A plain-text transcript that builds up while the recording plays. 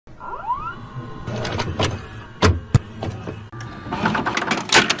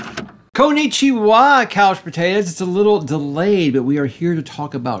Konnichiwa, couch potatoes. It's a little delayed, but we are here to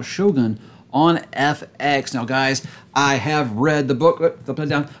talk about Shogun on FX. Now, guys, I have read the book. Upside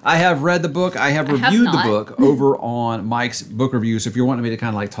down. I have read the book. I have reviewed the book over on Mike's book review. So if you're wanting me to kind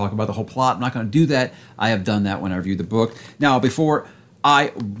of like talk about the whole plot, I'm not going to do that. I have done that when I reviewed the book. Now, before I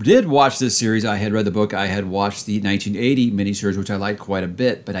did watch this series, I had read the book. I had watched the 1980 miniseries, which I liked quite a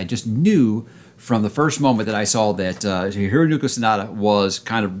bit, but I just knew from the first moment that I saw that Hironuka Sanada was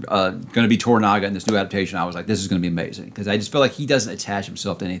kind of going to be Toranaga in this new adaptation, I was like, this is going to be amazing. Because I just feel like he doesn't attach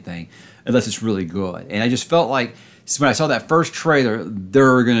himself to anything unless it's really good. And I just felt like when I saw that first trailer,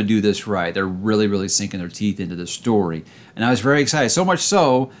 they're going to do this right. They're really, really sinking their teeth into the story. And I was very excited. So much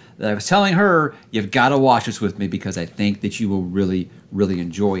so that I was telling her, you've got to watch this with me because I think that you will really, really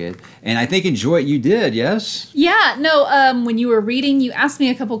enjoy it. And I think enjoy it you did, yes? Yeah, no, when you were reading, you asked me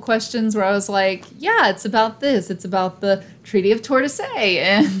a couple questions where I was like, yeah, it's about this. It's about the Treaty of Tortoisay.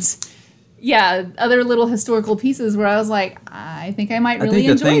 And yeah, other little historical pieces where I was like, I think I might really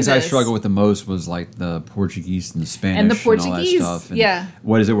enjoy this. I think the things I struggled with the most was like the Portuguese and the Spanish and all that stuff. And yeah.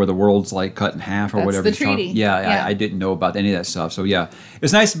 What is it where the world's like cut in half or That's whatever? The treaty. Yeah. I didn't know about any of that stuff. So yeah,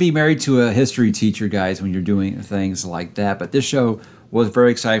 it's nice to be married to a history teacher, guys, when you're doing things like that. But this show was very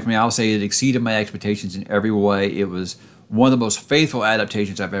exciting for me. I'll say it exceeded my expectations in every way. It was one of the most faithful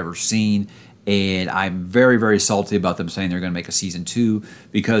adaptations I've ever seen. And I'm very, very salty about them saying they're going to make a season 2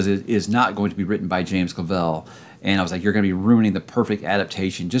 because it is not going to be written by James Clavell. And I was like, you're going to be ruining the perfect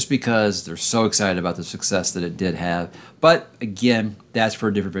adaptation just because they're so excited about the success that it did have. But again, that's for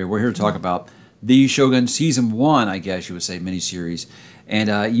a different video. We're here to talk about the Shogun Season 1, I guess you would say, miniseries.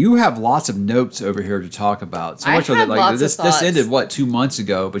 And you have lots of notes over here to talk about. So much so that like this ended, what, 2 months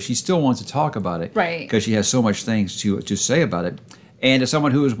ago, but she still wants to talk about it. Right. Because she has so much things to say about it. And as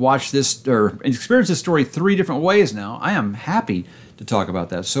someone who has watched this or experienced this story 3 different ways now, I am happy to talk about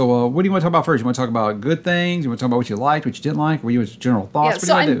that. So what do you want to talk about first? You want to talk about good things? You want to talk about what you liked, what you didn't like? What your general thoughts?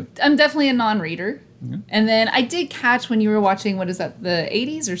 Yeah, what do you want to do? I'm definitely a non-reader. Mm-hmm. And then I did catch when you were watching, what is that, the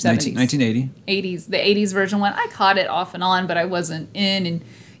 80s or 70s? 1980. 80s, the 80s version one. I caught it off and on, but I wasn't in. And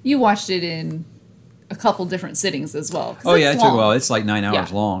you watched it in a couple different sittings as well. Oh yeah, it took a while. It's like 9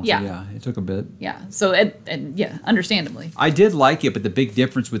 hours long. So yeah, it took a bit. Yeah. So and yeah, understandably. I did like it, but the big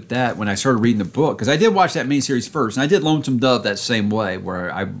difference with that when I started reading the book, because I did watch that miniseries first, and I did Lonesome Dove that same way, where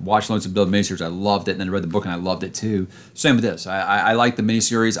I watched Lonesome Dove miniseries, I loved it, and then I read the book and I loved it too. Same with this. I like the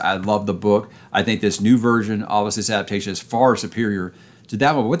miniseries. I love the book. I think this new version, obviously this adaptation, is far superior to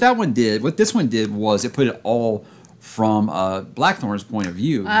that one. What this one did was it put it all from Blackthorn's point of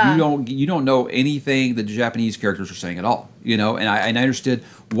view. You don't know anything that the Japanese characters are saying at all, you know. And I understood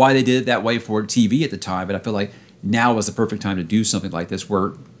why they did it that way for TV at the time, but I feel like now was the perfect time to do something like this.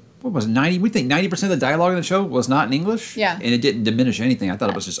 Where what was it, we think 90% of the dialogue in the show was not in English, and it didn't diminish anything. I thought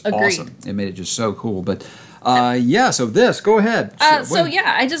it was just awesome. It made it just so cool. But yeah, so go ahead.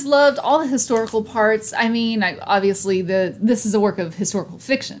 Yeah, I just loved all the historical parts. I mean, obviously this is a work of historical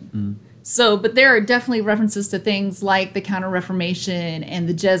fiction. Mm. So, but there are definitely references to things like the Counter-Reformation and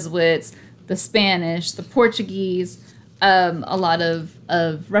the Jesuits, the Spanish, the Portuguese, a lot of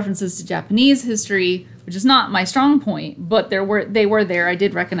references to Japanese history, which is not my strong point, but they were there. I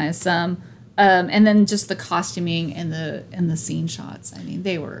did recognize some. And then just the costuming and the scene shots. I mean,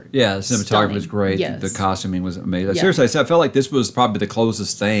 they were the cinematography was great. Yes. The costuming was amazing. Yeah. Seriously, I felt like this was probably the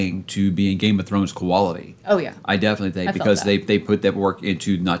closest thing to being Game of Thrones quality. Oh yeah, I definitely think because they put that work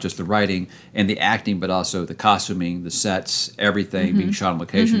into not just the writing and the acting, but also the costuming, the sets, everything being shot on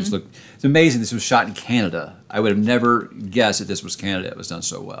location. It's amazing. This was shot in Canada. I would have never guessed that this was Canada. It was done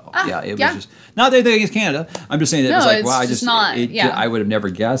so well. It was just not anything against Canada. I'm just saying that it was like, wow, I would have never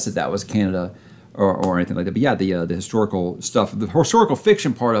guessed that was Canada or anything like that. But yeah, the historical stuff, the historical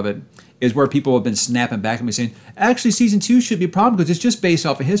fiction part of it is where people have been snapping back at me saying, actually, season 2 should be a problem because it's just based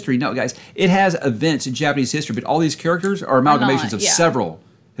off of history. No, guys, it has events in Japanese history, but all these characters are amalgamations of several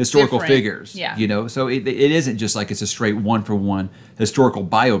historical figures, you know, so it isn't just like it's a straight one-for-one historical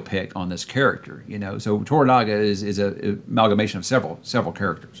biopic on this character, you know. So Toranaga is an amalgamation of several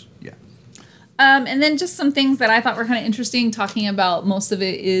characters, yeah. And then just some things that I thought were kind of interesting. Talking about most of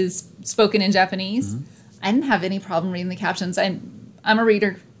it is spoken in Japanese. I didn't have any problem reading the captions. I'm a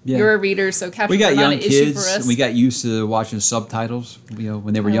reader. Yeah. You're a reader, so captions are not an issue for us. And we got used to watching subtitles, you know,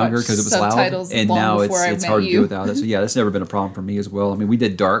 when they were younger because it was loud. And now it's hard to do without it. So yeah, that's never been a problem for me as well. I mean, we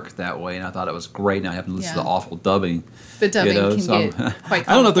did Dark that way, and I thought it was great. Now I have to listen to the awful dubbing. The dubbing can get quite comical.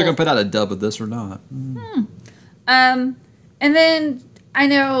 I don't know if they're going to put out a dub of this or not. And then I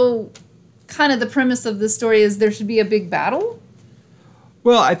know kind of the premise of the story is there should be a big battle.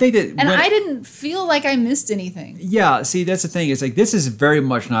 Well, I think that... And I didn't feel like I missed anything. Yeah, see, that's the thing. It's like, this is very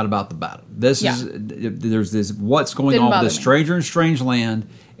much not about the battle. This is... There's this... What's going on with this stranger in strange land,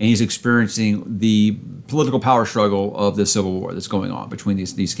 and he's experiencing the political power struggle of the Civil War that's going on between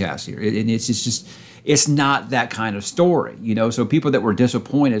these casts here. And it's just... It's not that kind of story, you know? So people that were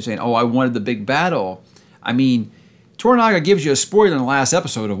disappointed saying, oh, I wanted the big battle. I mean... Toranaga gives you a spoiler in the last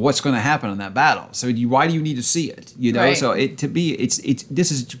episode of what's going to happen in that battle. So why do you need to see it? You know, so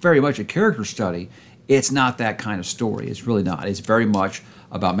this is very much a character study. It's not that kind of story. It's really not. It's very much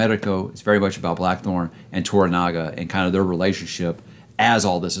about Medico. It's very much about Blackthorn and Toranaga and kind of their relationship as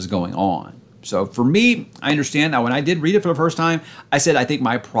all this is going on. So for me, I understand. Now, when I did read it for the first time, I said I think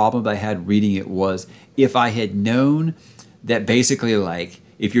my problem that I had reading it was if I had known that basically like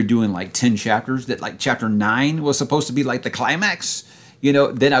if you're doing like 10 chapters, that like chapter 9 was supposed to be like the climax, you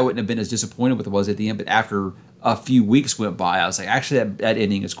know, then I wouldn't have been as disappointed with it was at the end. But after a few weeks went by, I was like, actually, that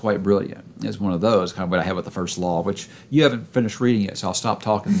ending is quite brilliant. It's one of those, kind of what I have with the first law, which you haven't finished reading yet, so I'll stop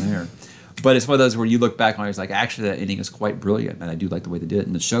talking there. But it's one of those where you look back on it, it's like, actually, that ending is quite brilliant, and I do like the way they did it.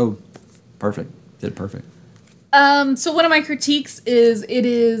 And the show, perfect. Did it perfect. So one of my critiques is it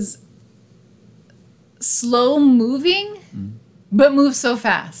is slow moving, but moves so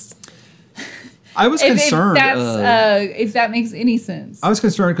fast. I was concerned. If that makes any sense. I was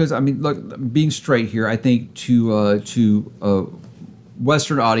concerned because, I mean, look, being straight here, I think to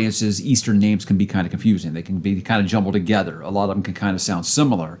Western audiences, Eastern names can be kind of confusing. They can be kind of jumbled together. A lot of them can kind of sound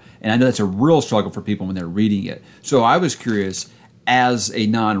similar. And I know that's a real struggle for people when they're reading it. So I was curious, as a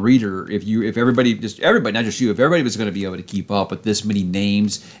non-reader, if everybody, not just you, if everybody was going to be able to keep up with this many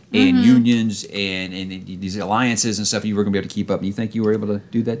names and unions and these alliances and stuff, you were going to be able to keep up. And you think you were able to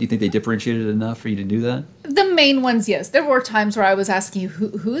do that? Do you think they differentiated enough for you to do that? The main ones, yes. There were times where I was asking you,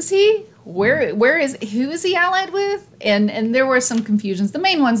 who is he? Who is he allied with? And there were some confusions. The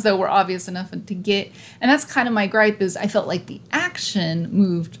main ones, though, were obvious enough to get. And that's kind of my gripe is I felt like the action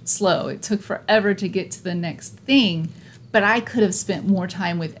moved slow. It took forever to get to the next thing. But I could have spent more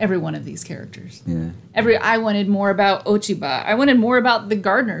time with every one of these characters. Yeah. I wanted more about Ochiba. I wanted more about the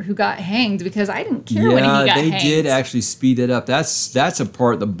gardener who got hanged because I didn't care when he got hanged. Yeah, they did actually speed it up. That's a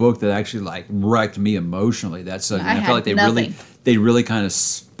part of the book that actually like wrecked me emotionally. I felt like they really kind of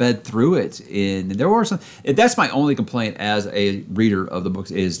sped through it. And there were some. That's my only complaint as a reader of the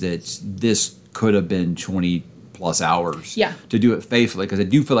books is that this could have been 20+ hours to do it faithfully, because I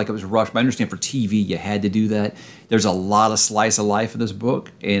do feel like it was rushed. But I understand for TV you had to do that. There's a lot of slice of life in this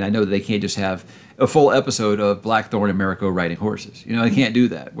book, and I know that they can't just have a full episode of Blackthorn and Mariko riding horses. You know, they can't do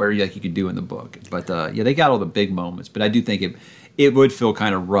that where like you could do in the book. But yeah, they got all the big moments. But I do think it would feel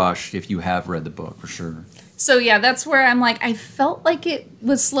kind of rushed if you have read the book for sure. So yeah, that's where I'm like, I felt like it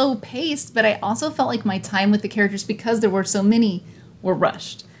was slow paced, but I also felt like my time with the characters, because there were so many, were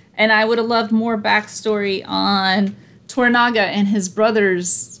rushed. And I would have loved more backstory on Toranaga and his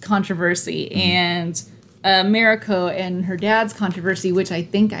brother's controversy and Mariko and her dad's controversy, which I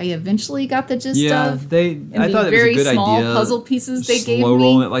think I eventually got the gist of. Yeah, I thought it was a good idea. Very small puzzle pieces they gave me. Slow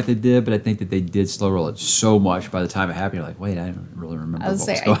rolling it like they did, but I think that they did slow roll it so much by the time it happened, you're like, wait, I don't really remember what was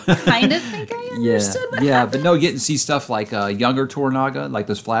going on. I kind of think I understood what happened. Yeah, but no, getting to see stuff like younger Toranaga, like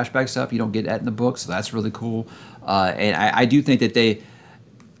those flashback stuff, you don't get that in the book, so that's really cool. And I do think that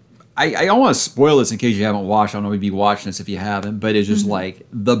I don't want to spoil this in case you haven't watched. I don't know if you'd be watching this if you haven't, but it's just like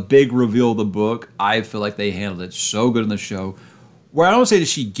the big reveal of the book. I feel like they handled it so good in the show. Where I don't say that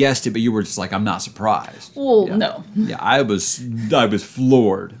she guessed it, but you were just like, I'm not surprised. Well, no. Yeah, I was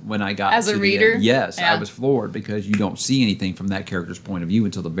floored when I got as a reader. Yes, yeah. I was floored because you don't see anything from that character's point of view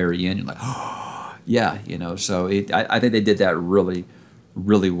until the very end. You're like, oh, yeah, you know. So I think they did that really,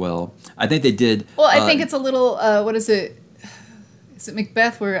 really well. I think they did. Well, I think it's a little. What is it? Is it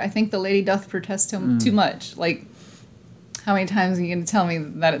Macbeth where I think the lady doth protest too much? Like, how many times are you going to tell me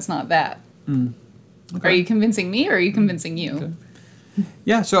that it's not that? Okay. Are you convincing me or are you convincing you? Okay.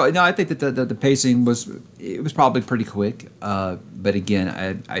 Yeah, so no, I think that the pacing was probably pretty quick. But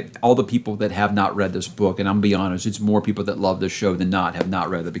again, I all the people that have not read this book, and I'm gonna be honest, it's more people that love this show than not have not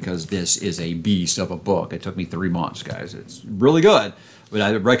read it, because this is a beast of a book. It took me 3 months, guys. It's really good. But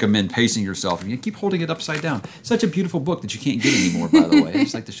I recommend pacing yourself. You keep holding it upside down. Such a beautiful book that you can't get anymore, by the way. I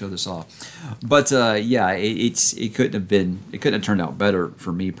just like to show this off. But yeah, it couldn't have turned out better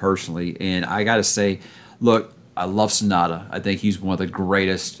for me personally. And I got to say, look, I love Sonata. I think he's one of the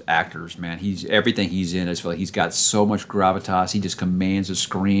greatest actors, man. Everything he's in, I just feel like he's got so much gravitas. He just commands a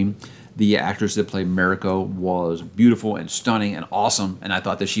scream. The actress that played Mariko was beautiful and stunning and awesome, and I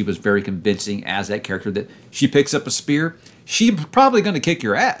thought that she was very convincing as that character. That she picks up a spear, she's probably going to kick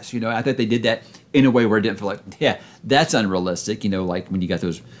your ass. You know, I thought they did that in a way where it didn't feel like, yeah, that's unrealistic. You know, like when you got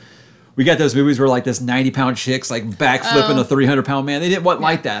those, we got those movies where like this 90-pound chick's like backflipping a 300-pound man. They didn't want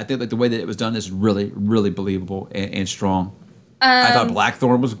like that. I think like the way that it was done is really, really believable and strong. I thought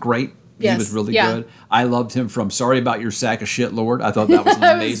Blackthorn was great. He was really good. I loved him from "Sorry About Your Sack of Shit, Lord." I thought that was an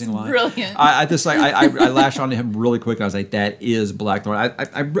amazing line. Brilliant. I just like I lashed onto him really quick. And I was like, "That is Blackthorn."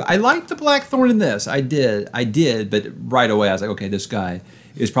 I liked the Blackthorn in this. I did, but right away I was like, "Okay, this guy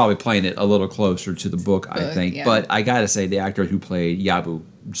is probably playing it a little closer to the book." I think. Yeah. But I gotta say, the actor who played Yabu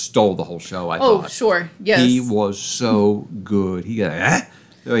stole the whole show. I thought. Oh, sure, yes. He was so good. He got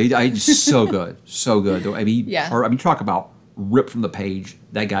so good, so good. I mean, talk about ripped from the page.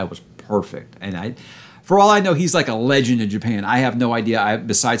 That guy was perfect. And for all I know, he's like a legend in Japan. I have no idea.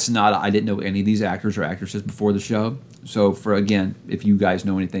 Besides Sonata, I didn't know any of these actors or actresses before the show. So again, if you guys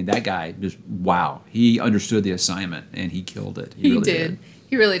know anything, that guy just, wow. He understood the assignment and he killed it. He really did.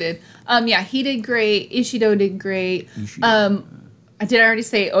 He really did. He did great. Ishido did great. Did I already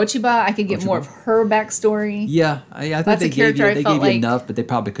say Ochiba? I could get more of her backstory. Yeah, I think they gave you enough, but they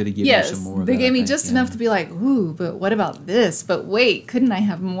probably could have given you some more. They gave me just enough to be like, ooh, but what about this? But wait, couldn't I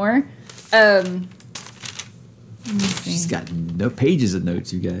have more? Let me see. She's got no pages of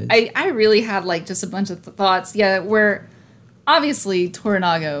notes, you guys. I really had like just a bunch of thoughts. Yeah, where obviously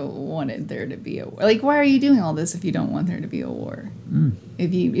Toranaga wanted there to be a war. Like, why are you doing all this if you don't want there to be a war?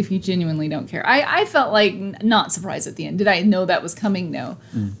 If you genuinely don't care. I felt like not surprised at the end. Did I know that was coming? No.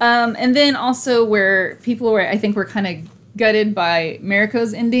 And then also where people were, I think, were kind of gutted by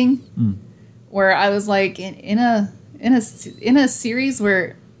Mariko's ending, where I was like, in a series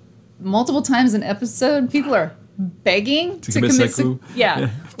where multiple times an episode people are begging to commit like,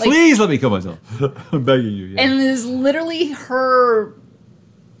 please let me kill myself. I'm begging you. And it is literally her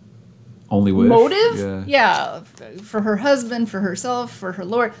only wish. Motive? Yeah. For her husband, for herself, for her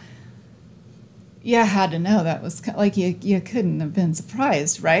lord. Yeah, I had to know. That was like you couldn't have been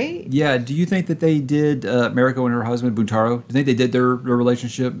surprised, right? Yeah. Do you think that they did, Mariko and her husband, Buntaro, do you think they did their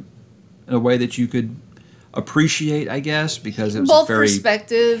relationship in a way that you could appreciate, I guess, because it was both very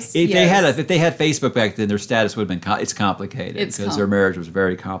perspectives. If they had Facebook back then, their status would have been it's complicated because their marriage was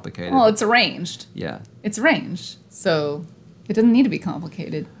very complicated. Well, it's arranged. Yeah, it's arranged, so it doesn't need to be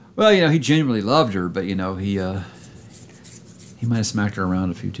complicated. Well, he genuinely loved her, but he might have smacked her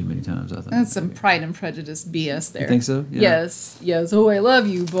around a few too many times. I think that's some Pride and Prejudice BS there. You think so? Yeah. Yes. Oh, I love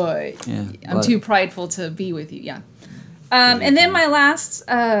you, but I'm too prideful to be with you. Yeah. And then my last,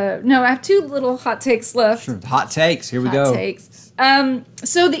 I have two little hot takes left. Sure. Hot takes. Here we go. Hot takes.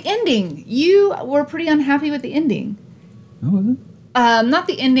 So the ending, you were pretty unhappy with the ending. Oh, was it? Not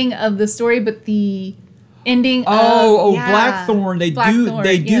the ending of the story, but the ending. Blackthorn.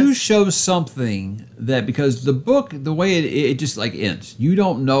 They do show something that, because the book, the way it just like ends. You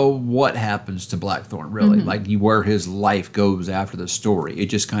don't know what happens to Blackthorn really, like where his life goes after the story. It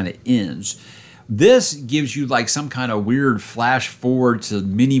just kind of ends. This gives you like some kind of weird flash forward to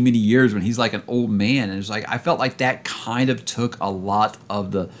many, many years when he's like an old man. And it's like, I felt like that kind of took a lot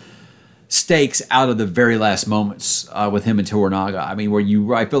of the stakes out of the very last moments with him and Toranaga. I mean,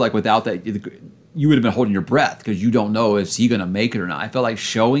 I feel like without that, you would have been holding your breath because you don't know is he going to make it or not. I felt like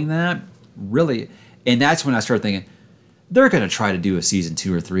showing that really, and that's when I started thinking, they're going to try to do a season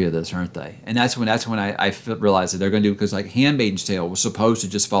 2 or 3 of this, aren't they? And that's when I realized that they're going to do, because like Handmaid's Tale was supposed to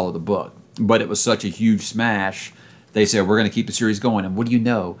just follow the book. But it was such a huge smash, they said, we're going to keep the series going. And what do you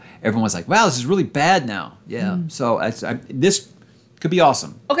know? Everyone's like, wow, this is really bad now. Yeah. So this could be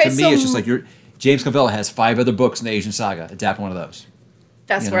awesome. Okay, to me, it's just like James Clavell has 5 other books in the Asian Saga. Adapt one of those.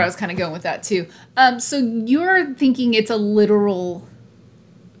 That's where I was kind of going with that, too. So you're thinking it's a literal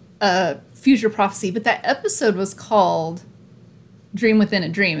future prophecy, but that episode was called Dream Within a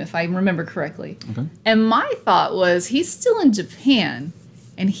Dream, if I remember correctly. Okay. And my thought was, he's still in Japan.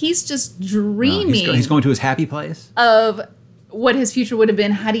 And he's just dreaming. He's going to his happy place? Of what his future would have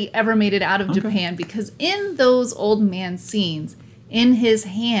been had he ever made it out of Japan. Because in those old man scenes, in his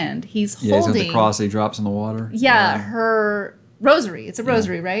hand, he's holding... he's got the cross that he drops in the water. Yeah, her rosary. It's a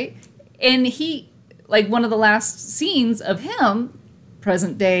rosary, right? And he, like one of the last scenes of him,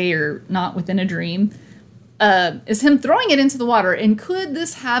 present day or not within a dream, is him throwing it into the water. And could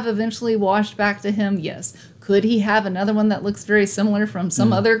this have eventually washed back to him? Yes. Could he have another one that looks very similar from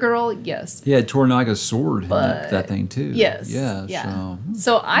some other girl? Yes. Yeah, Toranaga's sword, that thing too. Yes. Yeah.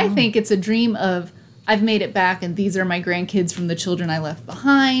 So I think it's a dream of, I've made it back and these are my grandkids from the children I left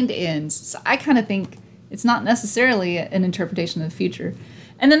behind. And so I kind of think it's not necessarily an interpretation of the future.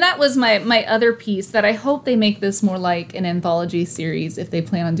 And then that was my other piece, that I hope they make this more like an anthology series if they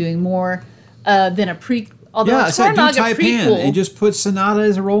plan on doing more than Although Yeah, a it's like do Toranaga Taipan prequel, and just put Sonata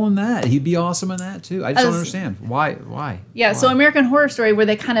as a role in that. He'd be awesome in that too. I just don't understand why. yeah. So American Horror Story, where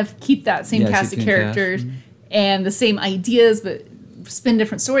they kind of keep that same cast of characters and the same ideas, but spin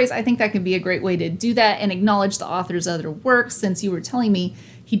different stories. I think that could be a great way to do that and acknowledge the author's other works. Since you were telling me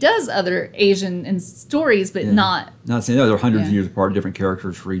he does other Asian and stories, but not saying they're hundreds of years apart, different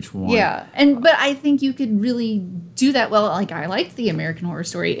characters for each one. Yeah, but I think you could really do that well. Like I liked the American Horror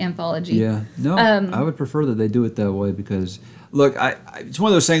Story anthology. Yeah, no, I would prefer that they do it that way because look, it's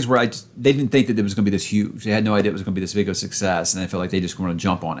one of those things where they didn't think that it was going to be this huge. They had no idea it was going to be this big of a success, and I feel like they just want to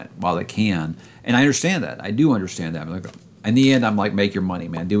jump on it while they can. And I understand that. I do understand that. I'm like, in the end, I'm like, make your money,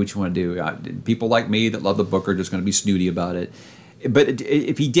 man. Do what you want to do. People like me that love the book are just going to be snooty about it. But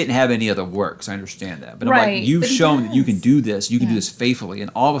if he didn't have any other works, I understand that. But I'm like, you've shown that you can do this. You can do this faithfully. And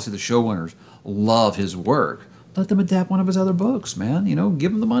obviously the showrunners love his work. Let them adapt one of his other books, man. You know,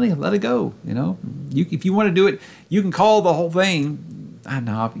 give them the money. Let it go. You know, if you want to do it, you can call the whole thing, I don't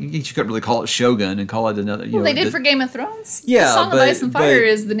know, you couldn't really call it Shogun and call it another. Well, they did for Game of Thrones. Yeah. The Song of Ice and Fire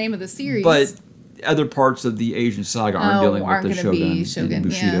is the name of the series. But other parts of the Asian saga aren't dealing with the Shogun and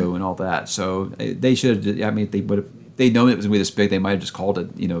Bushido and all that. So they should have, I mean, if they would have, they'd known it was going to be this big, they might have just called it,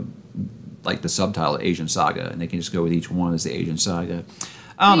 you know, like the subtitle Asian Saga, and they can just go with each one as the Asian Saga.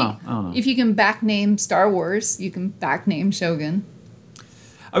 I don't know. If you can back name Star Wars, you can back name Shogun.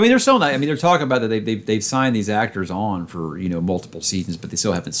 I mean, they're still not. I mean, they're talking about that they've signed these actors on for multiple seasons, but they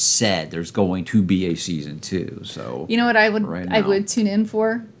still haven't said there's going to be a season 2. So you know what I would tune in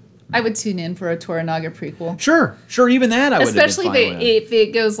for? I would tune in for a Toranaga prequel. Sure, even that I would. Especially if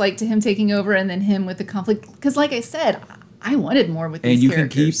it goes like to him taking over and then him with the conflict. Because, like I said, I wanted more with these characters.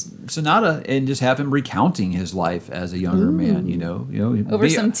 And you can keep Sonata and just have him recounting his life as a younger man. Over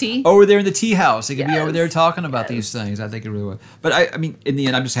some tea over there in the tea house. He could be over there talking about these things. I think it really would. But I mean, in the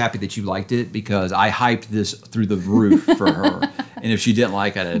end, I'm just happy that you liked it because I hyped this through the roof for her. And if she didn't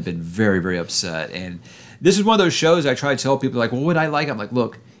like it, I'd have been very, very upset. And this is one of those shows I try to tell people like, well, what I like? I'm like,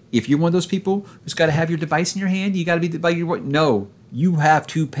 look. If you're one of those people who's got to have your device in your hand, you got to be like no, you have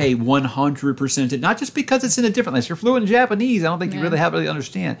to pay 100%. Not just because it's in a different language. If you're fluent in Japanese, I don't think you really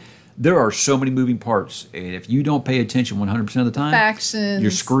understand. There are so many moving parts, and if you don't pay attention 100% of the time, factions, you're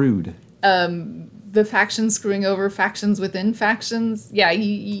screwed. The factions screwing over factions within factions. Yeah,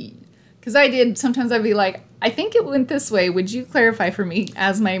 because I did. Sometimes I'd be like, I think it went this way. Would you clarify for me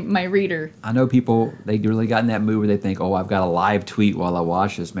as my reader? I know people, they really got in that mood where they think, oh, I've got a live tweet while I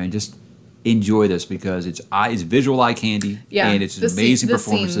watch this. Man, just enjoy this because it's visual eye candy and it's amazing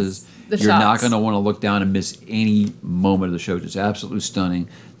performances. You're not going to want to look down and miss any moment of the show. It's absolutely stunning.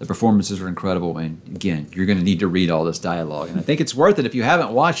 The performances are incredible. And again, you're going to need to read all this dialogue. And I think it's worth it. If you haven't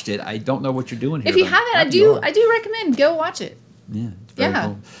watched it, I don't know what you're doing here. If you haven't, I do recommend go watch it. Yeah, it's very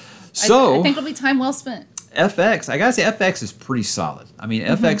cool. So I think it'll be time well spent. FX, I gotta say, FX is pretty solid. I mean,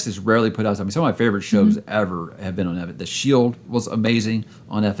 FX is rarely put out. I mean, some of my favorite shows ever have been on FX. The Shield was amazing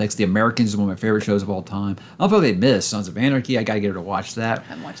on FX. The Americans is one of my favorite shows of all time. I don't feel they missed Sons of Anarchy. I gotta get her to watch that. I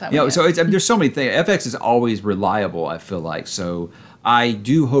haven't watched that one yet. So there's so many things. FX is always reliable, I feel like. So I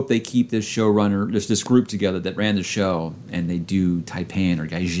do hope they keep this showrunner, this group together that ran the show, and they do Taipan or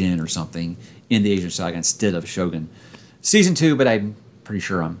Gaijin or something in the Asian Saga instead of Shogun. Season 2, but I'm pretty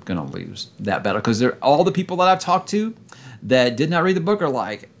sure I'm going to lose that battle because all the people that I've talked to that did not read the book are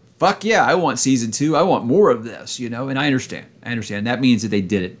like, fuck yeah, I want season 2. I want more of this, and I understand. That means that they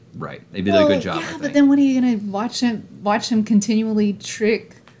did it right. They did a good job. Yeah, but then what are you going to watch him continually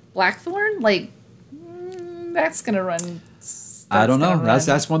trick Blackthorn? Like, that's going to run. I don't know.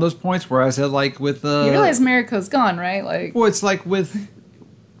 That's one of those points where I said like with you realize Mariko's gone, right? Like, well, it's like with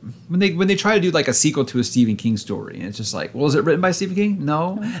when they try to do like a sequel to a Stephen King story, and it's just like, well, is it written by Stephen King?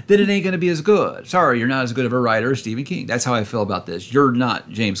 No. Then it ain't going to be as good. Sorry, you're not as good of a writer as Stephen King. That's how I feel about this. You're not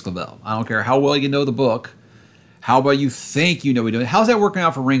James Clavell. I don't care how well you know the book. How about you think you know what you're doing? How's that working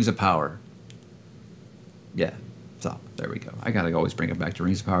out for Rings of Power? Yeah. So there we go. I gotta always bring it back to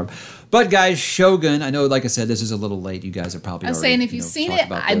Rings of Power. But guys, Shogun. I know, like I said, this is a little late. You guys have probably. I'm saying if you've seen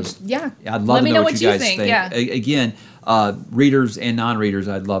it, I'd love Let me know what you guys think. Yeah. Again, readers and non-readers,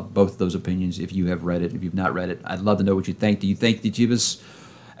 I'd love both of those opinions. If you have read it, if you've not read it, I'd love to know what you think. Do you think that she was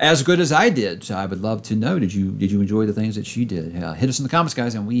as good as I did? So I would love to know. Did you enjoy the things that she did? Hit us in the comments,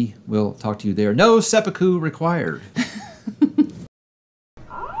 guys, and we will talk to you there. No seppuku required.